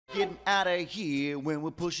Getting out of here when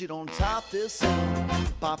we push it on top this song.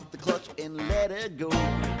 Pop the clutch and let it go.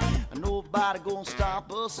 Nobody gonna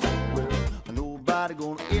stop us. Nobody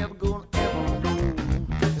gonna ever know.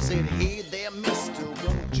 They said, hey there, mister,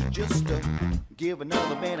 won't you just give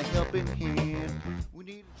another man a helping hand? We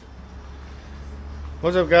need.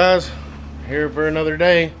 What's up, guys? Here for another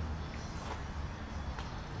day.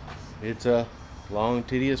 It's a long,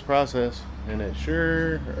 tedious process, and it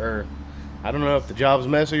sure, I don't know if the job's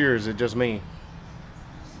messy or is it just me.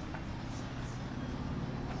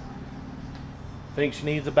 Think she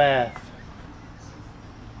needs a bath.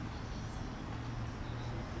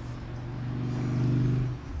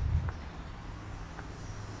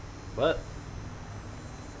 But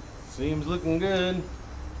seems looking good.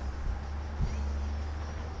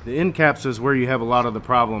 The end caps is where you have a lot of the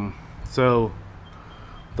problem. So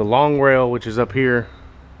the long rail, which is up here,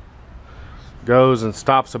 goes and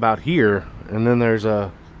stops about here, and then there's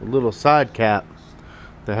a little side cap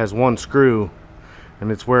that has one screw,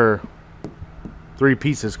 and it's where three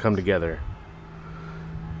pieces come together.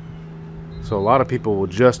 So a lot of people will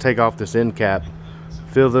just take off this end cap,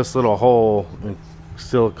 fill this little hole and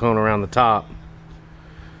silicone around the top,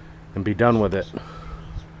 and be done with it.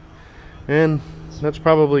 And that's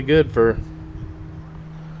probably good for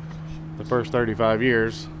the first 35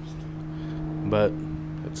 years, but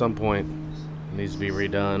at some point it needs to be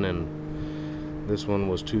redone, and this one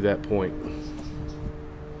was to that point.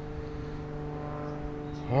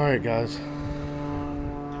 Alright, guys,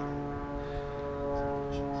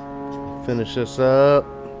 finish this up.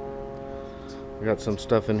 I got some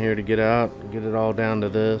stuff in here to get out, get it all down to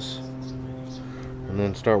this, and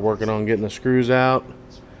then start working on getting the screws out,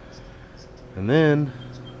 and then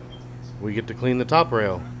we get to clean the top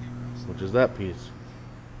rail, which is that piece.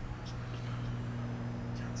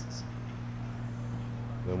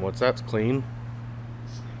 Then once that's clean,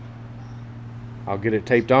 I'll get it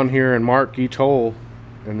taped on here and mark each hole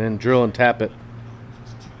and then drill and tap it.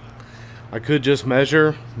 I could just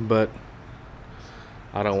measure, but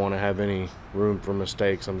I don't want to have any room for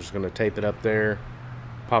mistakes. I'm just going to tape it up there,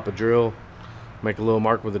 pop a drill, make a little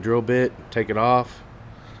mark with a drill bit, take it off,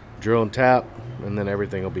 drill and tap, and then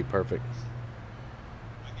everything will be perfect.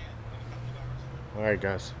 Alright,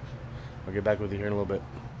 guys, I'll get back with you here in a little bit.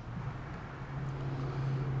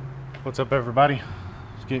 What's up, everybody?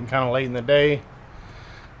 It's getting kind of late in the day,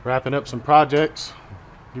 wrapping up some projects.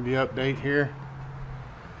 Give you an update here.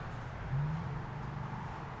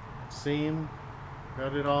 Seam,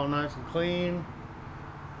 got it all nice and clean.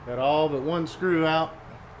 Got all but one screw out.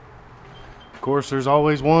 Of course, there's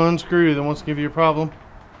always one screw that wants to give you a problem.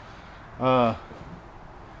 You can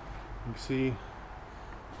see,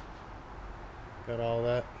 got all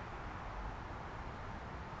that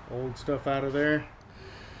old stuff out of there.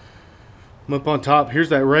 I'm up on top. Here's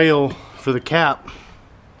that rail for the cap. You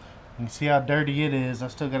can see how dirty it is. I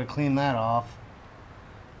still got to clean that off.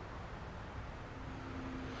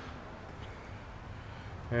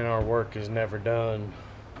 And our work is never done.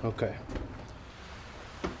 Okay.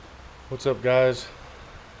 What's up, guys?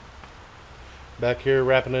 Back here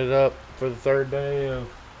wrapping it up for the third day of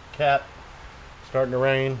cap. Starting to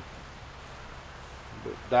rain. The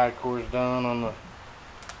die core's done on the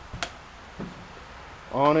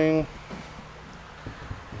awning.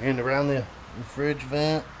 And around the fridge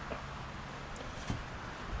vent.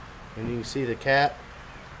 And you can see the cap.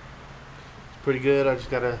 It's pretty good. I just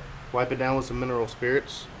gotta wipe it down with some mineral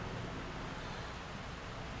spirits.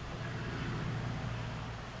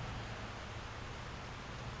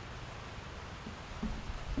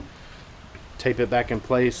 Tape it back in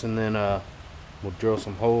place, and then we'll drill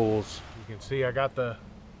some holes. You can see I got the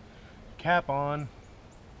cap on,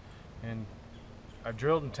 and I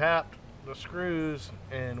drilled and tapped the screws,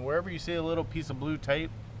 and wherever you see a little piece of blue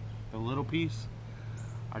tape, the little piece,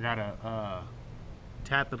 I gotta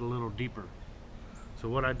tap it a little deeper. So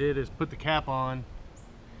what I did is put the cap on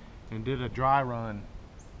and did a dry run.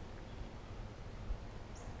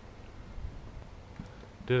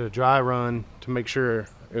 Did a dry run to make sure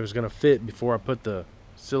it was gonna fit before I put the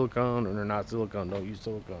silicone, or not silicone, don't use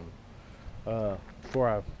silicone, before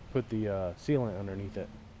I put the sealant underneath it.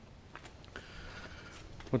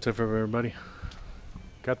 What's up, everybody?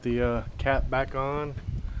 Got the cap back on,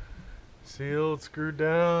 sealed, screwed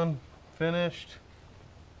down, finished.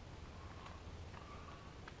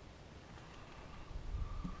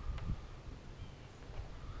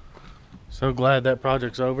 So glad that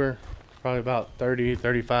project's over. Probably about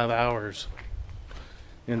 30-35 hours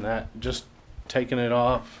in that, just taking it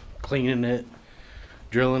off, cleaning it,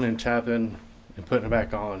 drilling and tapping and putting it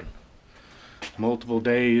back on. Multiple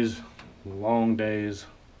days, long days.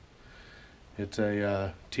 It's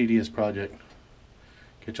a tedious project.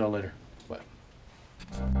 Catch y'all later.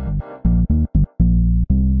 Bye.